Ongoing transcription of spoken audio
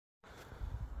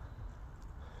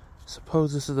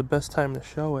Suppose this is the best time to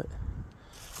show it.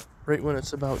 Right when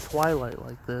it's about twilight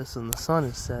like this and the sun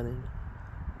is setting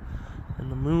and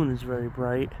the moon is very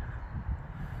bright.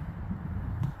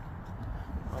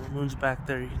 Well, the moon's back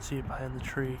there, you can see it behind the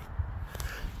tree.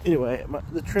 Anyway,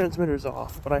 the transmitter's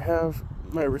off, but I have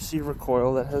my receiver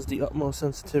coil that has the utmost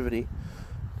sensitivity,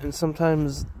 and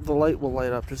sometimes the light will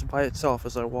light up just by itself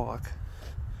as I walk.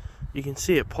 You can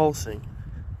see it pulsing.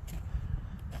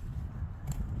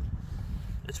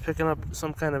 It's picking up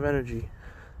some kind of energy.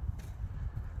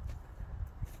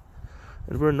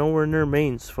 And we're nowhere near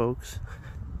mains, folks.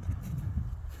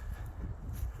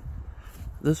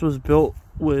 This was built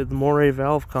with Moray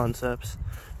valve concepts,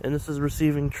 and this is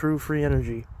receiving true free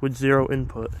energy with zero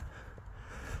input.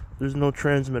 There's no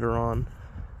transmitter on.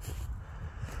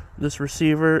 This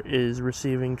receiver is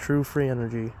receiving true free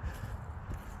energy.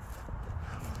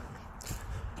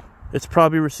 It's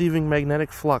probably receiving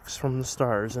magnetic flux from the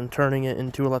stars and turning it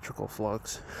into electrical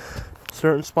flux.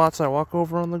 Certain spots I walk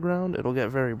over on the ground, it'll get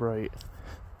very bright.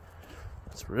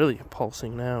 It's really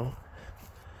pulsing now.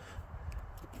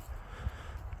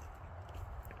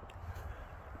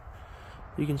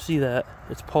 You can see that.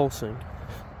 It's pulsing.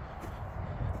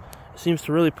 It seems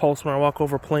to really pulse when I walk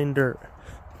over plain dirt.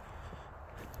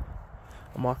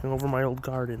 I'm walking over my old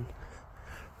garden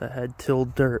that had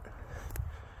tilled dirt.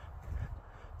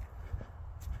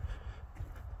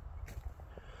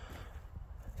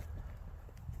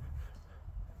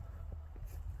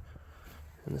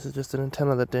 And this is just an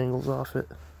antenna that dangles off it.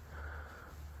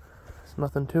 There's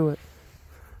nothing to it.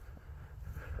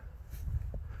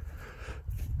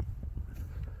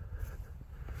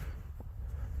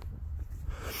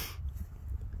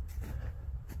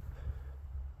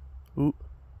 Ooh.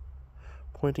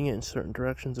 Pointing it in certain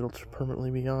directions, it'll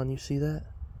permanently be on. You see that?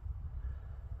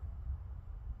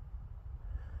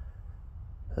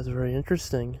 That's very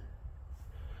interesting.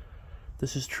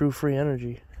 This is true free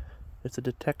energy. It's a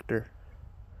detector.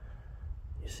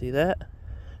 You see that?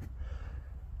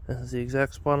 This is the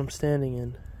exact spot I'm standing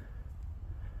in.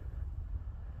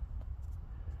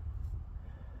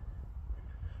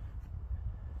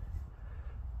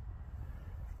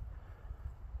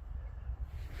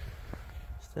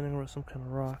 Standing over some kind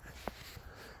of rock.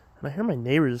 And I hear my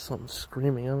neighbors or something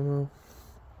screaming. I don't know.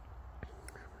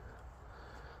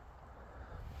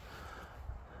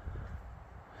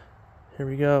 Here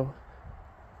we go.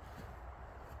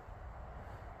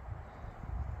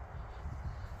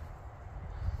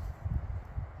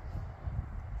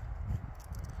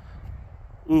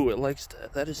 Ooh, it likes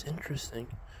that. That is interesting.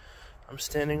 I'm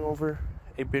standing over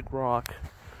a big rock.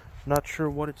 Not sure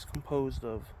what it's composed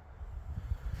of.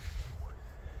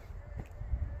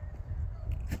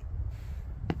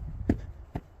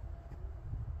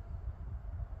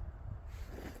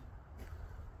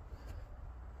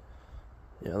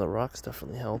 Yeah, the rock's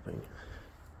definitely helping.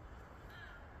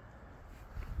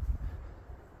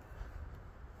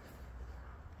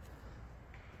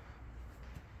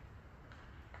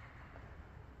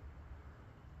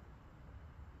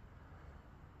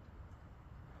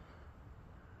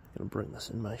 I'm gonna bring this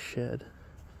in my shed.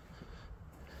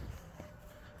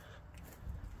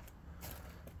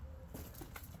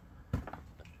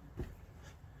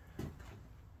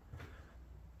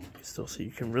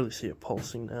 You can really see it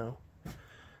pulsing now.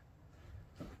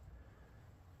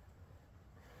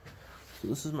 So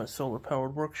this is my solar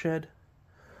powered work shed.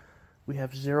 We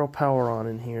have zero power on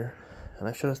in here, and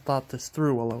I should have thought this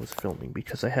through while I was filming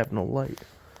because I have no light.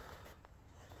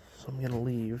 So I'm gonna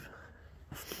leave.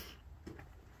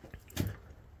 I'm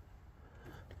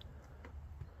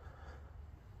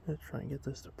gonna try and get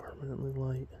this to permanently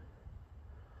light.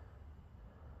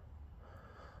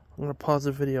 I'm gonna pause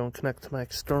the video and connect to my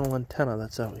external antenna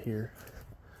that's out here.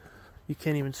 You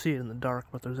can't even see it in the dark,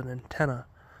 but there's an antenna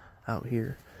out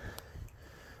here.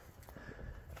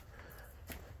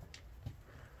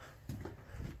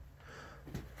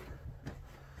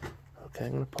 Okay,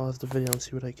 I'm gonna pause the video and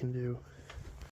see what I can do.